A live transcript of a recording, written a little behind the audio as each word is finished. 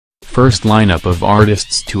First lineup of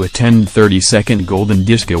artists to attend 32nd Golden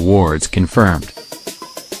Disc Awards confirmed.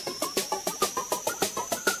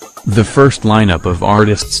 The first lineup of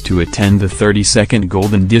artists to attend the 32nd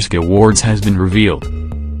Golden Disc Awards has been revealed.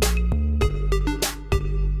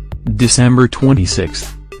 December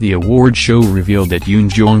 26, the award show revealed that Yoon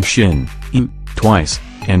Jong Shin, Twice,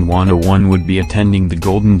 and 101 would be attending the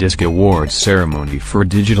Golden Disc Awards ceremony for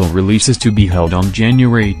digital releases to be held on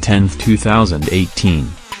January 10, 2018.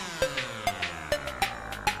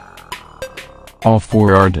 All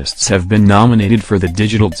four artists have been nominated for the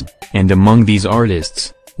Digitals, and among these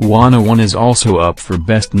artists, 101 is also up for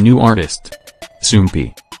Best New Artist.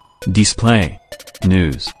 Soompi. Display.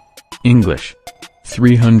 News. English.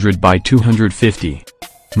 300 by 250.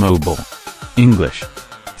 Mobile. English.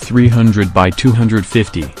 300 by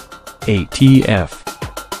 250. ATF.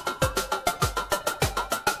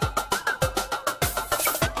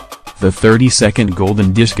 The 32nd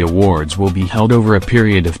Golden Disc Awards will be held over a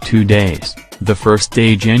period of 2 days, the first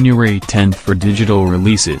day January 10 for digital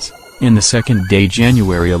releases, and the second day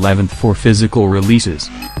January 11 for physical releases.